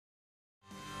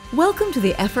Welcome to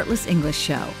the Effortless English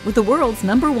Show with the world's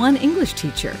 #1 English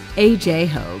teacher, AJ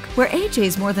Hogue, where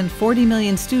AJ's more than 40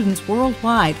 million students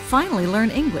worldwide finally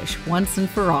learn English once and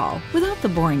for all, without the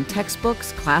boring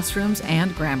textbooks, classrooms,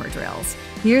 and grammar drills.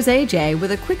 Here's AJ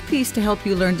with a quick piece to help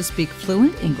you learn to speak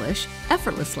fluent English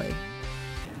effortlessly.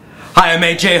 Hi, I'm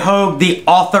AJ Hogue, the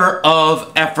author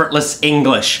of Effortless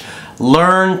English.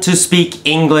 Learn to speak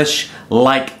English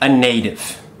like a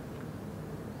native.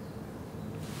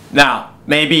 Now,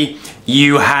 maybe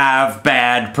you have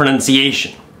bad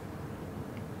pronunciation.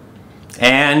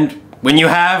 And when you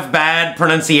have bad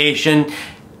pronunciation,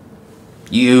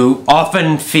 you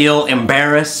often feel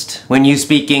embarrassed when you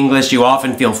speak English. You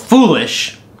often feel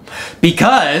foolish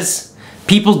because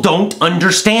people don't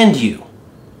understand you,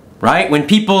 right? When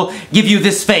people give you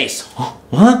this face,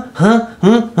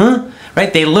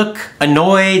 right? They look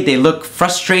annoyed, they look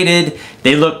frustrated,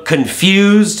 they look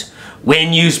confused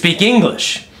when you speak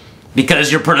English,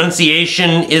 because your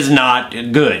pronunciation is not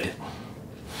good.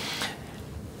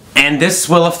 And this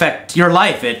will affect your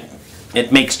life.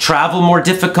 It makes travel more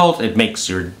difficult, it makes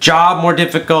your job more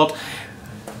difficult,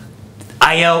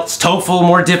 IELTS, TOEFL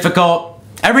more difficult.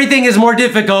 Everything is more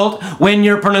difficult when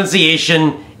your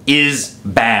pronunciation is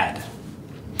bad.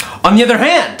 On the other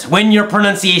hand, when your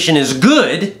pronunciation is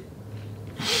good,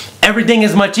 everything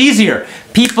is much easier.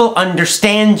 People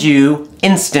understand you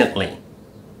instantly.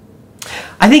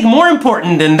 I think more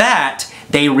important than that,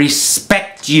 they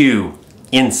respect you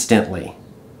instantly.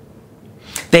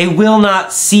 They will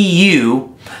not see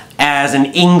you as an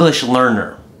English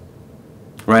learner,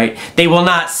 right? They will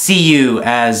not see you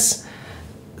as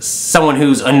someone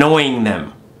who's annoying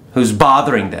them, who's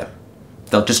bothering them.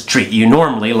 They'll just treat you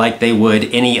normally like they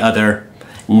would any other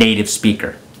native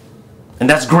speaker. And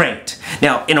that's great.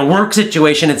 Now, in a work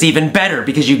situation, it's even better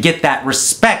because you get that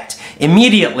respect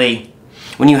immediately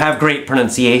when you have great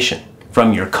pronunciation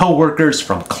from your coworkers,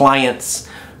 from clients,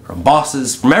 from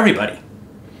bosses, from everybody.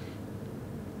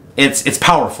 It's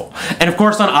powerful. And of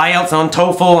course on IELTS, on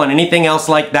TOEFL, and anything else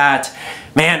like that,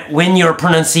 man, when your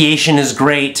pronunciation is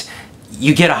great,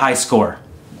 you get a high score.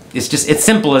 It's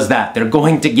simple as that. They're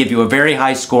going to give you a very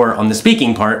high score on the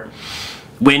speaking part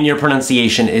when your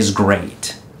pronunciation is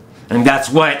great. And that's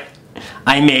what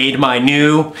I made my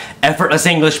new Effortless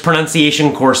English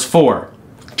Pronunciation course for.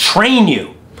 Train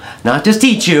you, not just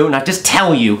teach you, not just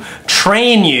tell you,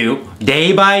 train you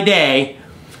day by day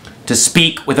to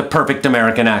speak with a perfect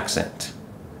American accent.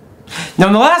 Now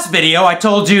in the last video I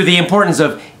told you the importance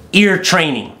of ear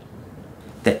training.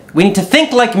 That we need to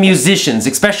think like musicians,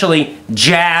 especially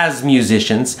jazz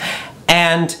musicians,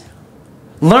 and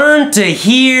learn to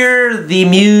hear the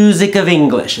music of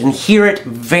English and hear it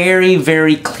very,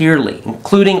 very clearly,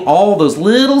 including all those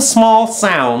little small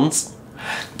sounds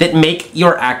that make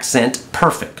your accent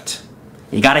perfect.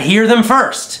 You gotta hear them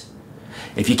first.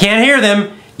 If you can't hear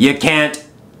them, you can't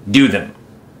do them.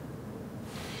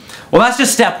 Well, that's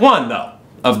just step one, though,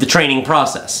 of the training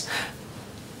process.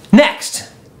 Next,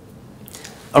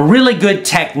 a really good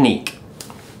technique.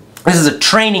 This is a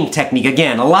training technique.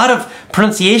 Again, a lot of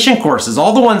pronunciation courses,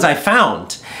 all the ones I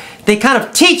found, they kind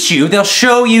of teach you, they'll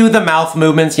show you the mouth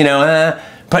movements, you know,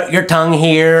 put your tongue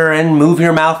here and move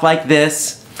your mouth like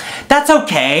this. That's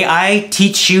okay, I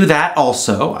teach you that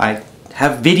also. I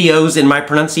have videos in my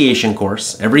pronunciation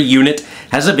course. Every unit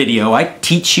has a video. I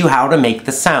teach you how to make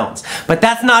the sounds. But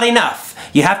that's not enough.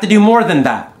 You have to do more than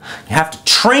that. You have to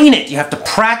train it. You have to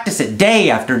practice it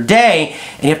day after day,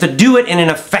 and you have to do it in an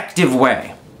effective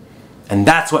way. And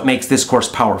that's what makes this course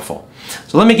powerful.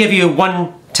 So let me give you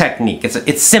one technique.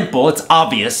 It's simple, it's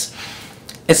obvious.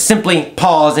 It's simply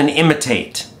pause and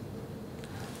imitate.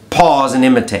 Pause and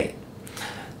imitate.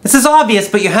 This is obvious,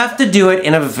 but you have to do it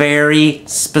in a very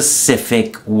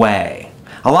specific way.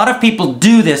 A lot of people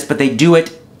do this, but they do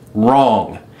it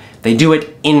wrong. They do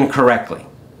it incorrectly.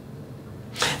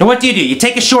 Now what do? You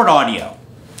take a short audio.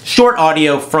 Short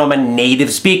audio from a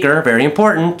native speaker, very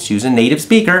important, choose a native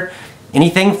speaker.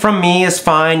 Anything from me is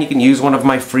fine, you can use one of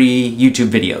my free YouTube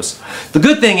videos. The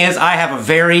good thing is I have a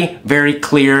very, very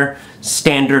clear,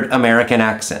 standard American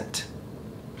accent.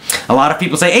 A lot of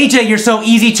people say, AJ, you're so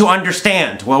easy to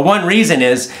understand. Well, one reason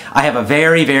is I have a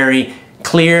very, very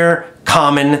clear,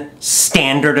 common,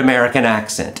 standard American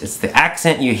accent. It's the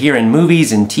accent you hear in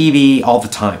movies and TV all the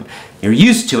time. You're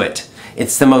used to it.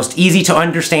 It's the most easy to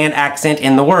understand accent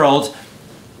in the world.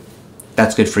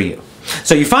 That's good for you.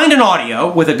 So you find an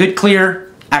audio with a good,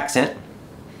 clear accent,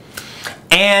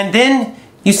 and then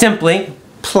you simply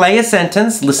play a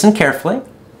sentence, listen carefully,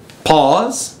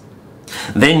 pause,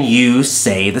 then you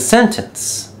say the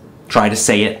sentence. Try to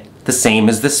say it the same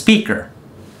as the speaker.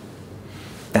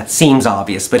 That seems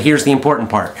obvious, but here's the important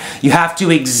part. You have to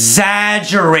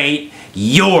exaggerate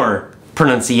your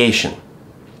pronunciation.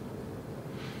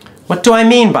 What do I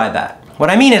mean by that? What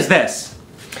I mean is this.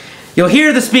 You'll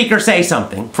hear the speaker say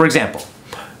something. For example,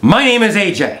 my name is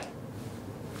AJ.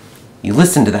 You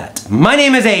listen to that. My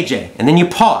name is AJ. And then you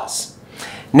pause.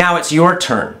 Now it's your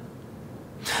turn.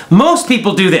 Most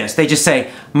people do this. They just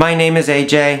say, my name is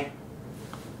AJ.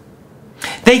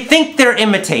 They think they're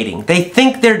imitating. They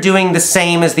think they're doing the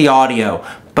same as the audio,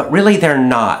 but really they're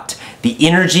not. The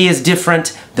energy is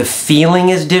different. The feeling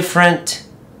is different.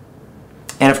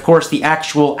 And of course, the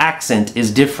actual accent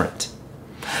is different.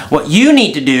 What you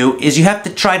need to do is you have to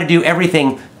try to do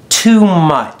everything too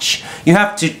much. You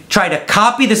have to try to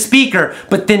copy the speaker,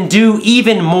 but then do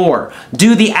even more.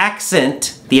 Do the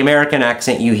accent, the American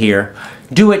accent you hear,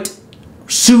 do it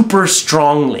super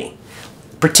strongly.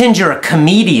 Pretend you're a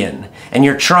comedian and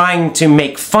you're trying to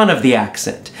make fun of the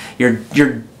accent.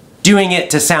 You're doing it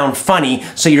to sound funny,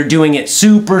 so you're doing it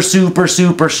super, super,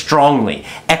 super strongly,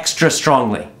 extra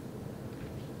strongly.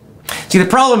 See, the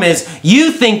problem is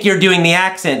you think you're doing the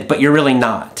accent, but you're really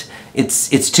not.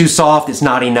 It's too soft, it's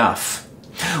not enough.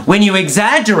 When you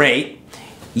exaggerate,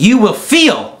 you'll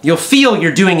feel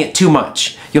you're doing it too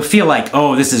much. You'll feel like,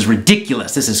 oh, this is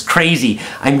ridiculous, this is crazy,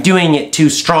 I'm doing it too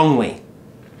strongly.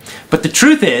 But the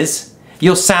truth is,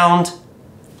 you'll sound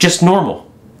just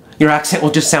normal. Your accent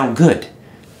will just sound good.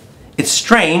 It's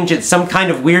strange, it's some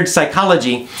kind of weird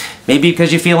psychology, maybe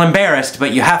because you feel embarrassed,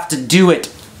 but you have to do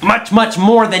it much, much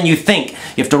more than you think.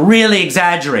 You have to really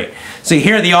exaggerate. So you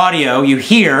hear the audio, you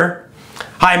hear,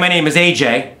 hi, my name is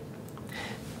AJ.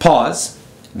 Pause.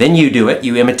 Then you do it,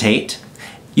 you imitate.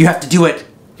 You have to do it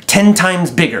 10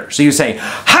 times bigger. So you say,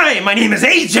 hi, my name is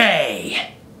AJ.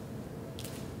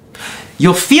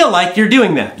 You'll feel like you're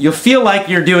doing that. You'll feel like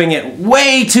you're doing it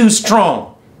way too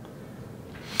strong.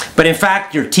 But in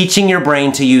fact, you're teaching your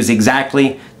brain to use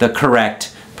exactly the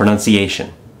correct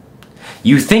pronunciation.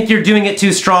 You think you're doing it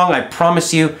too strong, I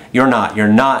promise you, you're not. You're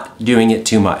not doing it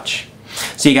too much.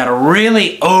 So you gotta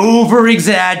really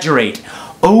over-exaggerate,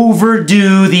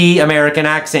 overdo the American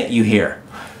accent you hear.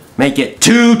 Make it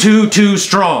too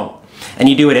strong. And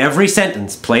you do it every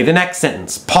sentence. Play the next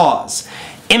sentence. Pause.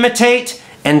 Imitate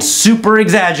and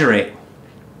super-exaggerate.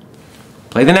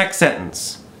 Play the next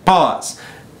sentence. Pause.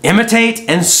 Imitate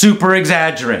and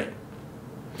super-exaggerate.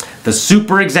 The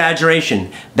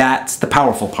super-exaggeration, that's the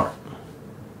powerful part.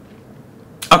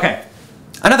 Okay,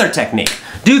 another technique.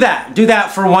 Do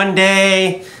that for one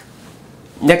day.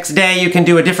 Next day you can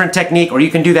do a different technique, or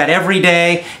you can do that every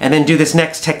day and then do this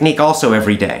next technique also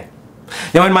every day.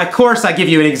 Now in my course I give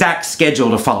you an exact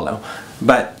schedule to follow,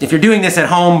 but if you're doing this at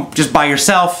home just by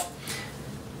yourself,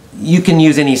 you can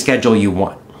use any schedule you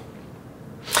want.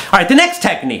 Alright, the next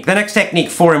technique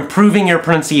for improving your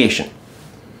pronunciation.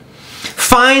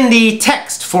 Find the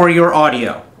text for your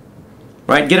audio.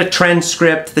 Right? Get a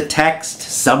transcript, the text,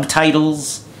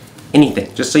 subtitles,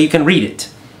 anything, just so you can read it.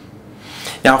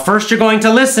 Now first you're going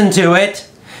to listen to it,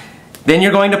 then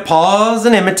you're going to pause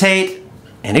and imitate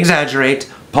and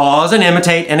exaggerate, pause and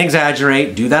imitate and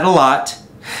exaggerate, do that a lot.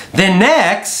 Then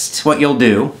next, what you'll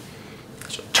do,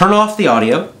 turn off the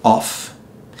audio, off.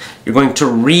 You're going to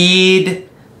read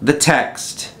the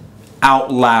text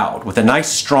out loud. With a nice,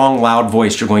 strong, loud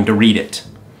voice, you're going to read it.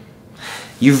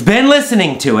 You've been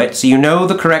listening to it, so you know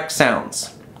the correct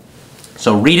sounds.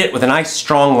 So read it with a nice,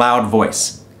 strong, loud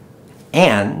voice.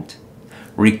 And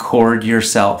record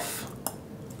yourself.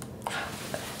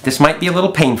 This might be a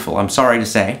little painful, I'm sorry to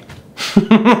say.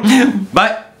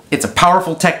 But it's a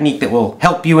powerful technique that will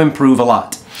help you improve a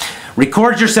lot.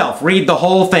 Record yourself. Read the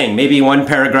whole thing. Maybe one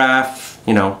paragraph,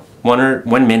 you know,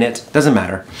 1 minute. Doesn't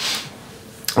matter.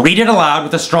 Read it aloud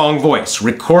with a strong voice.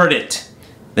 Record it.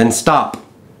 Then stop.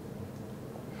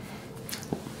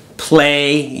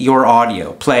 Play your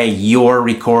audio, play your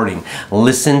recording.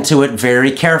 Listen to it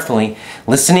very carefully,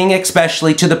 listening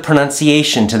especially to the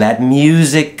pronunciation, to that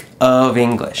music of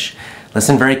English.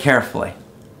 Listen very carefully.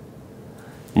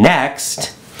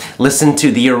 Next, listen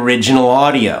to the original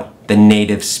audio, the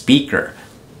native speaker,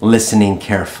 listening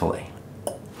carefully.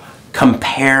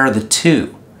 Compare the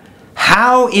two.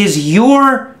 How is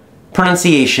your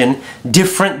pronunciation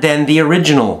different than the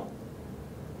original?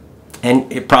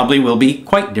 And it probably will be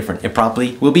quite different. It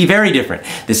probably will be very different.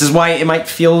 This is why it might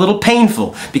feel a little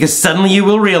painful, because suddenly you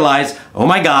will realize, oh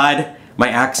my God, my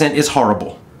accent is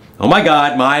horrible. Oh my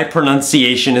God, my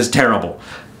pronunciation is terrible.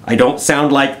 I don't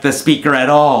sound like the speaker at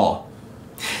all.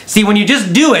 See, when you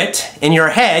just do it in your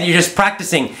head, you're just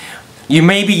practicing,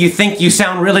 maybe you think you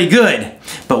sound really good,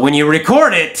 but when you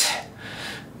record it,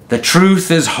 the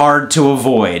truth is hard to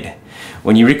avoid.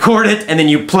 When you record it and then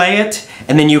you play it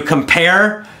and then you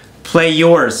compare, play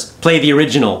yours, play the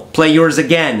original, play yours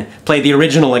again, play the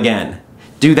original again.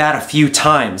 Do that a few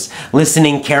times,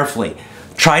 listening carefully.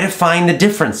 Try to find the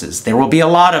differences. There will be a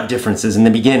lot of differences in the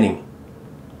beginning.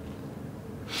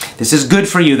 This is good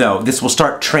for you though. This will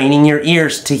start training your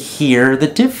ears to hear the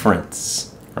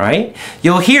difference, right?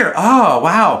 You'll hear, oh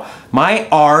wow, my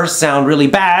R's sound really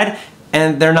bad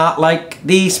and they're not like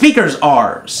the speaker's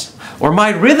R's. Or my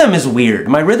rhythm is weird.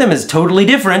 My rhythm is totally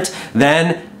different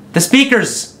than the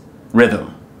speaker's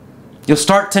rhythm. You'll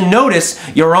start to notice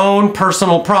your own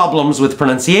personal problems with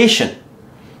pronunciation.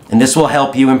 And this will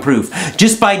help you improve.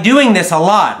 Just by doing this a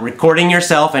lot, recording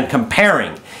yourself and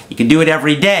comparing, you can do it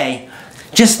every day,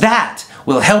 just that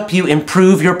will help you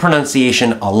improve your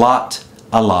pronunciation a lot,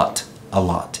 a lot, a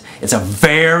lot. It's a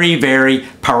very, very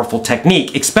powerful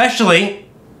technique, especially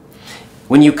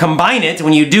when you combine it,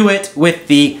 when you do it with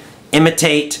the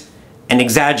imitate and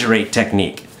exaggerate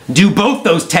technique. Do both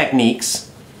those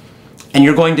techniques and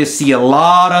you're going to see a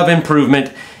lot of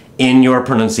improvement in your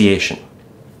pronunciation.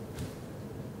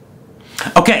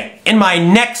 Okay, in my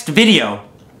next video,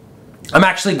 I'm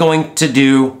actually going to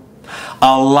do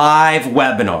a live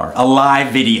webinar, a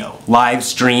live video, live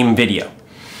stream video.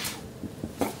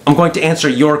 I'm going to answer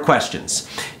your questions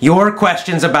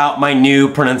about my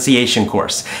new pronunciation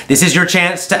course. This is your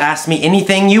chance to ask me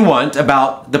anything you want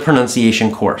about the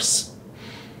pronunciation course.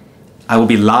 I will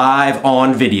be live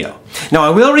on video. Now I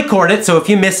will record it, so if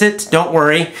you miss it, don't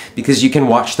worry, because you can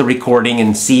watch the recording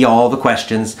and see all the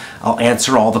questions. I'll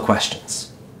answer all the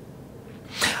questions.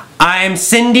 I'm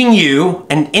sending you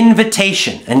an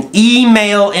invitation, an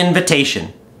email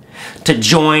invitation to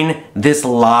join this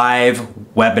live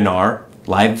webinar,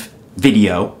 live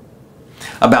video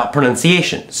about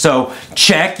pronunciation. So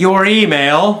check your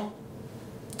email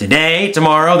today,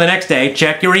 tomorrow, the next day.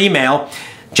 Check your email,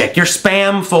 check your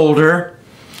spam folder,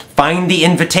 find the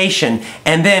invitation,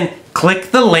 and then click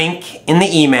the link in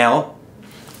the email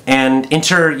and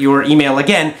enter your email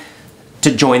again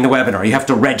to join the webinar. You have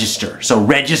to register. So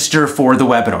register for the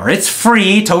webinar. It's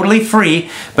free, totally free,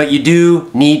 but you do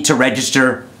need to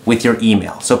register with your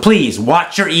email. So please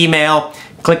watch your email,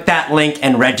 click that link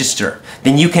and register.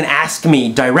 Then you can ask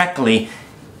me directly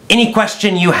any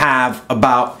question you have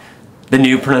about the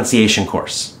new pronunciation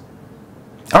course.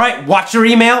 All right, watch your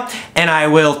email and I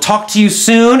will talk to you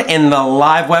soon in the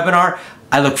live webinar.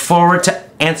 I look forward to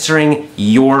answering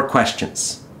your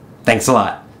questions. Thanks a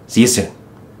lot. See you soon.